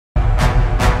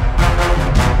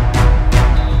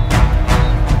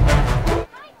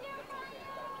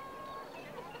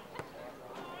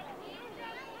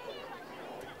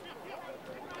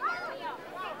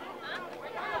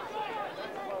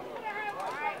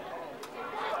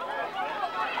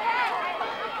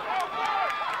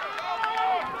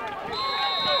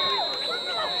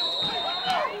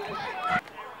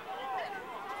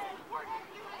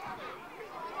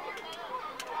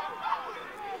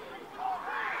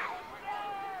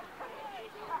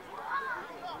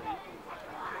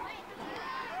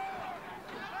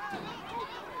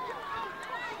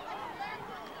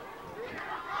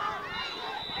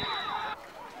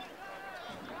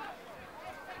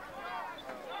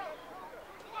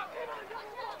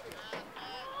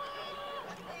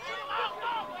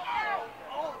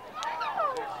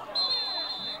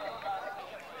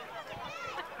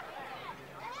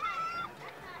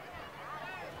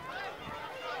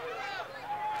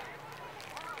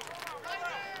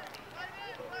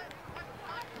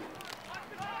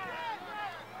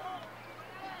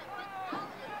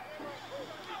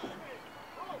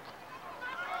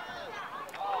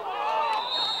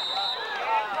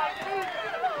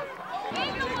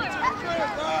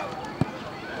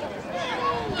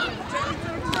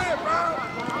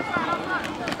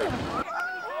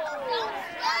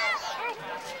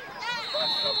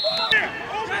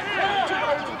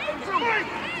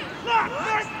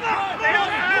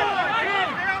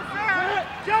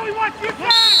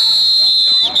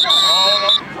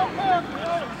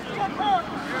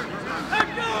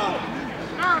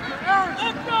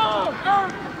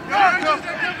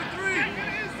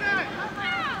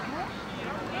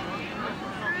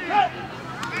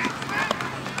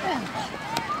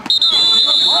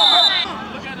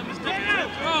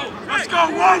Let's go,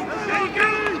 one! There you go!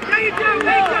 There you go!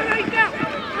 There you go!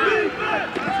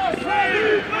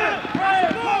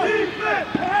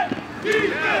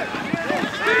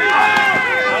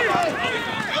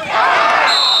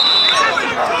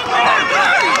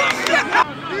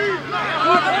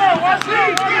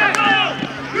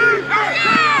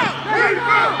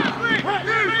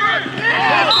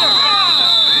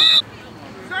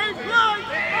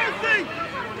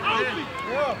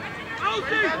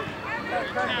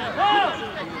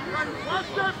 Watch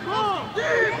that ball!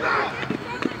 Defense!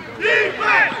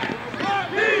 Defense!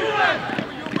 Defense! Defense!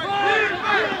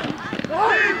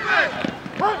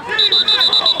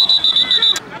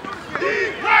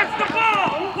 Watch the ball!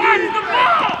 Watch the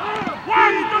ball!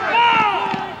 Watch the ball!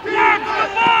 Watch the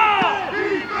ball!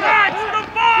 Watch the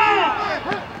ball!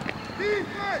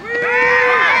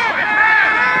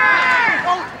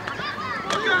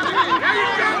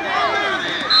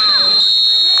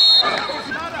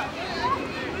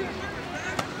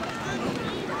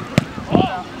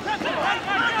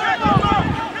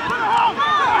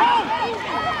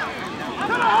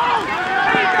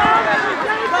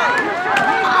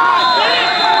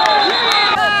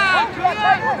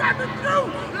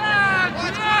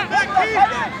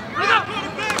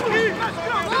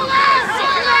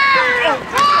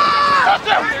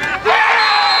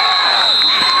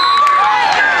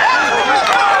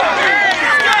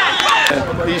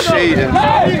 He's shading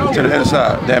to the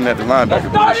inside, damn near the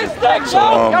linebacker position. So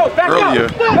earlier,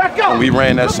 when we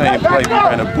ran that same play, we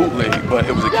ran a bootleg, but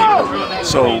it was a keeper.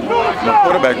 So my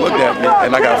quarterback looked at me,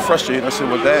 and I got frustrated. I said,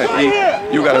 well, Dad,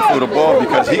 you got to throw the ball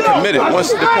because he committed.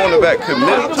 Once the cornerback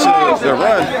committed to the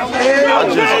run, I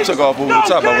just took off over the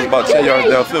top. I was about 10 yards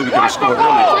downfield. We could have scored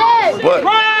earlier. But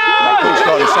my coach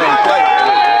called the same play.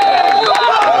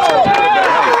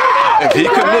 If he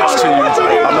commits to you, I'm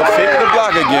going to fake the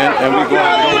block again, and we're going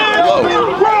to go low.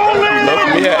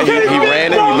 He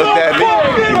ran it, he looked at me,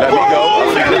 he let me go,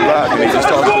 I faked the block, and he just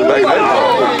tossed it back there.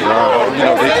 You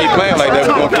know, they keep playing like that,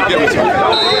 we're going to keep giving to him.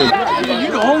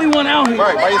 You're the only one out here in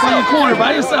the corner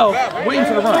by yourself, waiting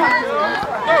for the run.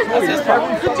 That's his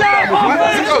problem. Good job, Bob.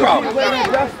 That's his problem.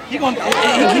 He's going to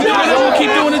keep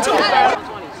doing it too.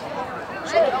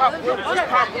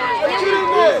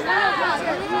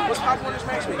 What's popcorn this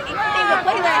makes me?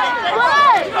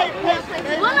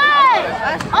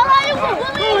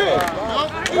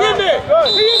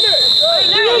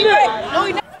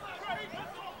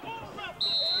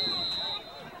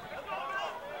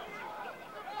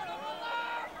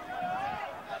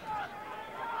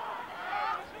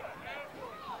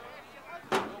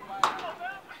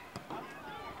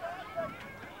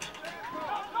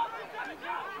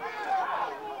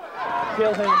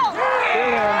 Kill him.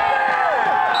 Kill him.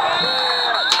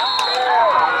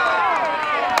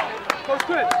 Coach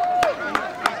Chris.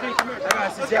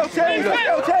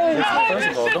 First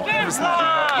of all, don't ever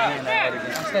slap me that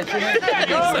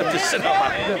again. Slap this shit out my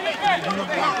hand.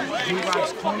 He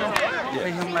watched corner,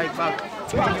 play him like about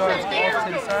 20 yards off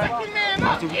to the side.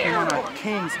 After we came on our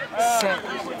Kings set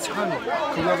tunnel. We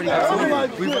already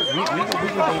got we can bring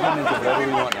him into whatever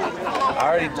we want now. I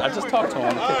just talked to him on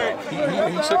the kickoff.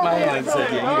 He shook my hand and said,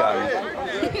 yeah, you got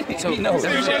me. So he knows.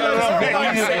 We're going to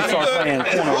start playing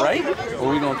corner right, or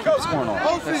we're going to keep scoring on it.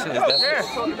 That's it.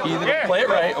 Either play it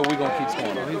right, or we're going to keep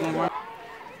scoring on it.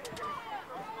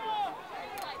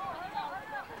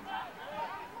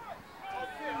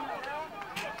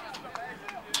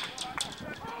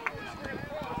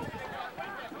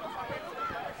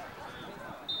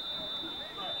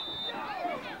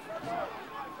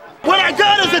 What I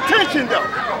got is attention, though.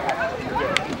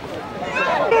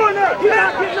 You're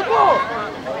not getting the ball.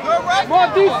 More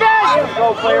defense.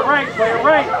 Go play it right. Play it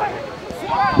right.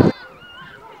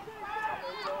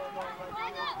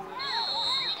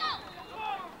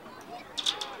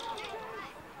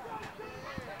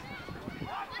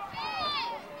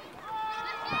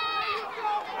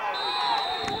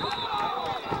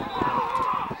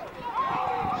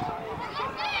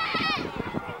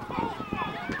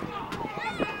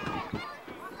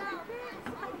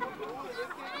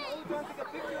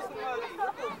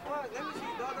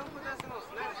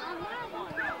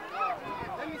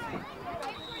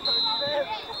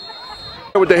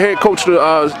 With the head coach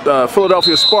of the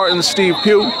Philadelphia Spartans, Steve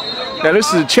Pugh. Now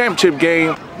this is a championship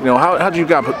game. You know, how do you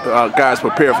guys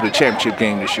prepare for the championship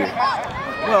game this year?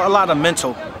 Well, a lot of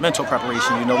mental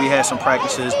preparation. You know, we had some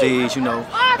practices, days, you know,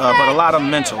 but a lot of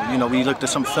mental. You know, we looked at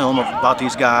some film about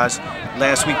these guys.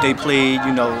 Last week they played,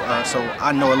 you know, so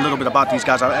I know a little bit about these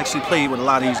guys. I actually played with a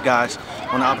lot of these guys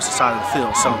on the opposite side of the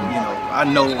field, so, you know, I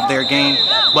know their game,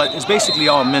 but it's basically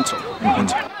all mental.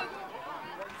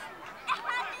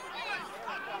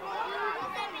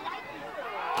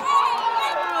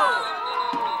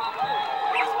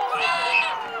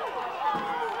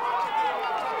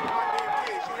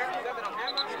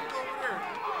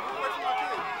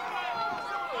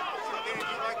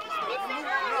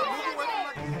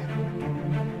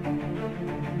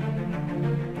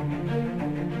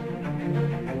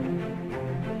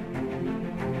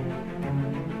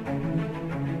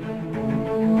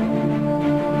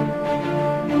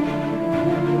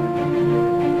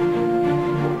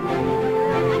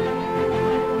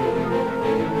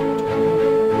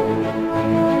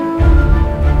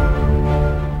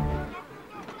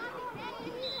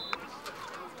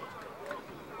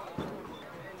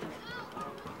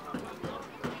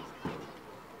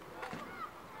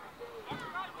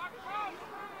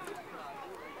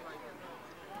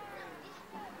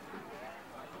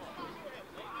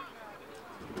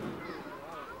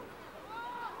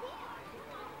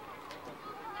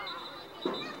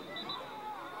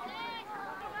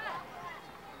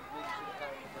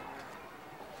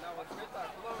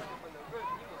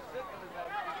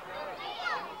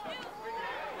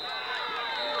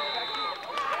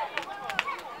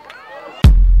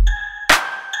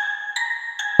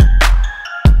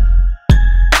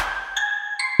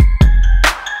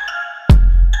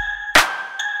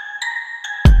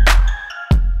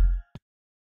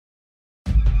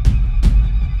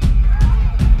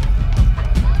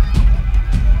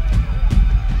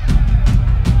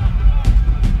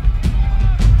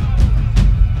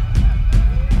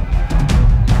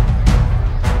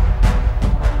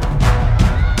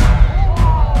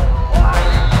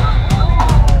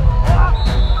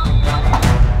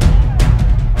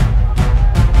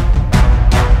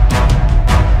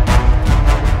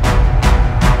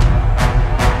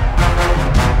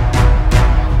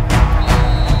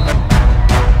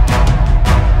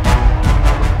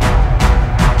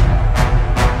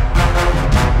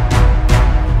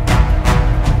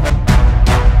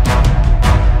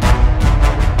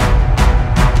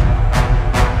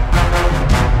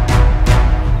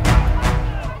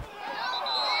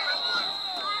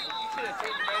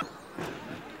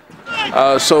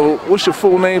 So what's your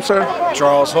full name, sir?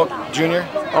 Charles Hook, Jr.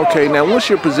 Okay, now what's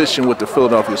your position with the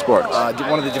Philadelphia Spartans?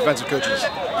 One of the defensive coaches.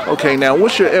 Okay, now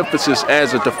what's your emphasis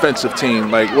as a defensive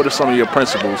team? Like, what are some of your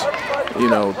principles, you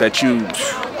know, that you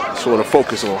sort of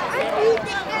focus on?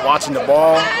 Watching the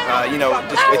ball, you know,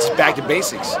 it's back to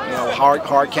basics. You know,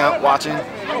 hard count, watching,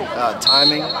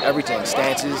 timing, everything,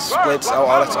 stances, splits, all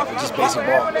that stuff. It's just basic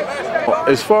ball.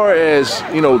 As far as,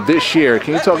 you know, this year,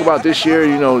 can you talk about this year,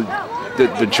 you know,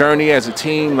 the journey as a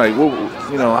team? Like, what,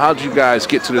 you know, how did you guys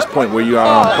get to this point where you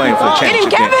are playing for the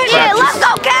championship game?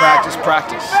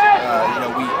 Practice. You know,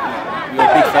 we're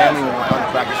a big family. We're on the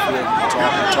practice field. We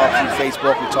talk through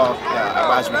Facebook. We talk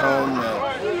as we're home.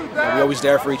 We're always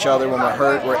there for each other when we're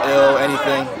hurt, we're ill,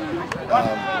 anything.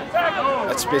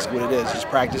 That's basically what it is. Just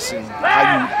practice, and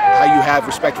how you have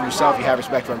respect for yourself, you have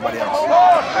respect for everybody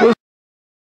else.